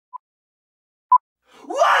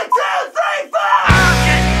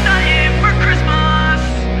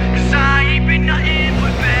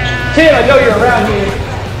Tim, I know you're around here.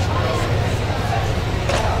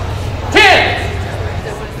 Tim!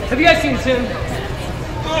 Have you guys seen Tim?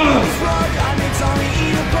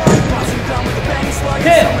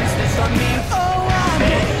 Tim!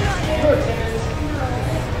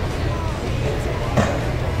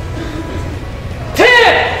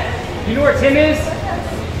 Tim! You know where Tim is?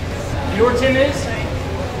 You know where Tim is?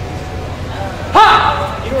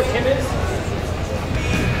 Ha! You know where Tim is?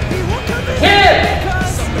 Tim!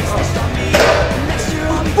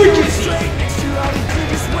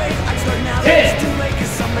 Tim!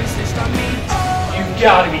 You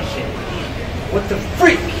gotta be kidding me. What the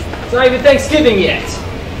freak? It's not even Thanksgiving yet.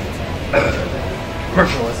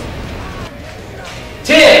 Commercialism.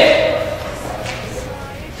 Tim!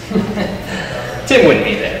 Tim wouldn't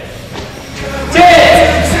be there. Tim!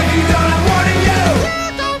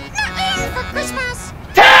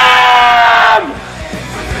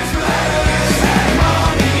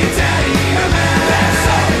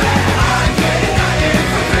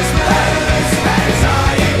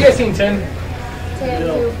 You guys seen Tim?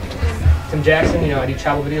 Tim Jackson, you know, I do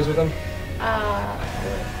travel videos with him. Have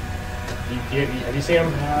you seen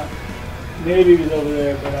him? Maybe he's over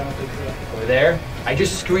there, but I don't think so. Over there? I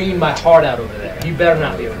just screamed my heart out over there. You better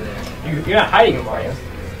not be over there. You're not hiding him, are you?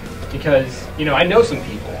 Because, you know, I know some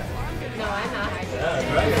people. No, I'm not. Yeah, that's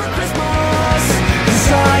right.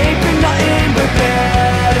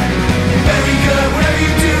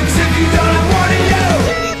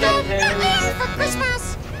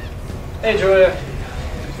 Hey, Julia.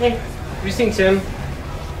 Hey. Have you seen Tim?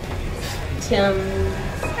 Tim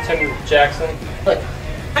Jackson? Look,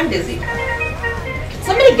 I'm busy. Can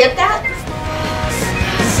somebody get that?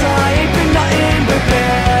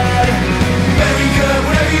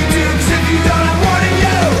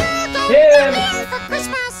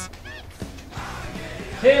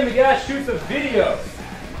 Tim, we gotta shoot the video.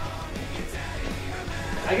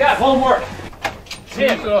 I got homework.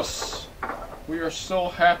 Tim. Jesus, we are so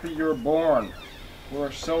happy you're born.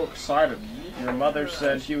 We're so excited. Your mother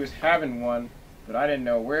said she was having one, but I didn't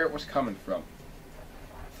know where it was coming from.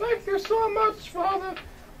 Thank you so much, Father.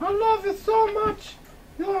 I love you so much.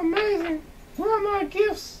 You're amazing. Where are my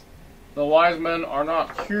gifts? The wise men are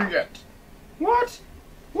not here yet. What?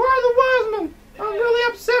 Where are the wise men? I'm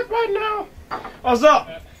really upset right now. What's up?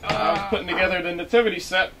 I was putting together the nativity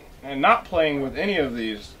set and not playing with any of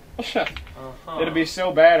these. It'd be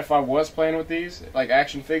so bad if I was playing with these, like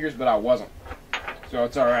action figures, but I wasn't. So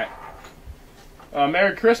it's alright.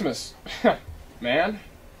 Merry Christmas, man.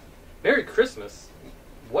 Merry Christmas?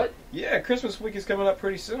 What? Yeah, Christmas week is coming up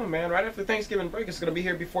pretty soon, man. Right after Thanksgiving break, it's going to be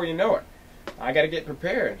here before you know it. I got to get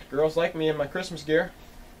prepared. Girls like me in my Christmas gear.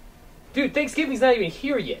 Dude, Thanksgiving's not even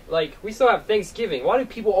here yet. Like, we still have Thanksgiving. Why do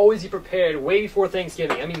people always be prepared way before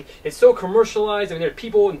Thanksgiving? I mean, it's so commercialized. I mean, there are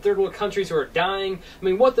people in third world countries who are dying. I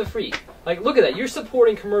mean, what the freak? Like, look at that. You're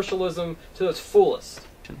supporting commercialism to its fullest.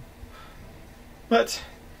 But,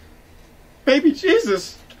 baby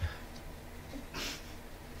Jesus.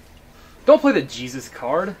 Don't play the Jesus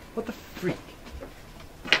card. What the freak?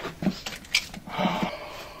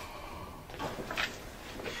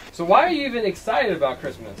 So why are you even excited about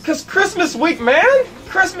Christmas? Because Christmas week, man!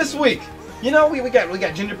 Christmas week! You know, we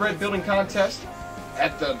got gingerbread building contest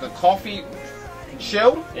at the coffee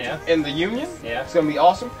show in the Union. Yeah. It's gonna be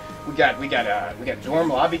awesome. We got dorm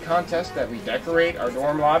lobby contest that we decorate our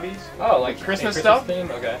dorm lobbies. Oh, like Christmas stuff.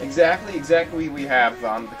 Theme? Okay. Exactly. We have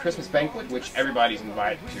the Christmas banquet, which everybody's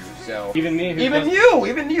invited to. So even me, even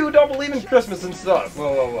you don't believe in Christmas and stuff.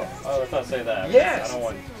 Whoa! Oh, let's not say that. Yes. I don't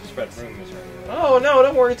want to spread rumors. Oh no,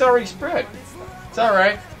 don't worry, it's already spread. It's all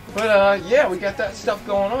right. But yeah, we got that stuff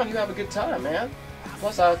going on. You have a good time, man.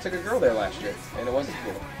 Plus, I took a girl there last year, and it wasn't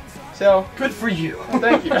cool. So good for you. Well,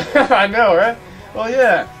 thank you. I know, right? Well,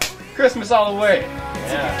 yeah. Christmas all the way.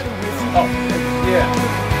 Yeah. Oh, yeah.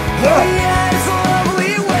 Oh, yeah, it's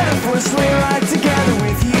lovely when I first lay right together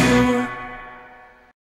with you.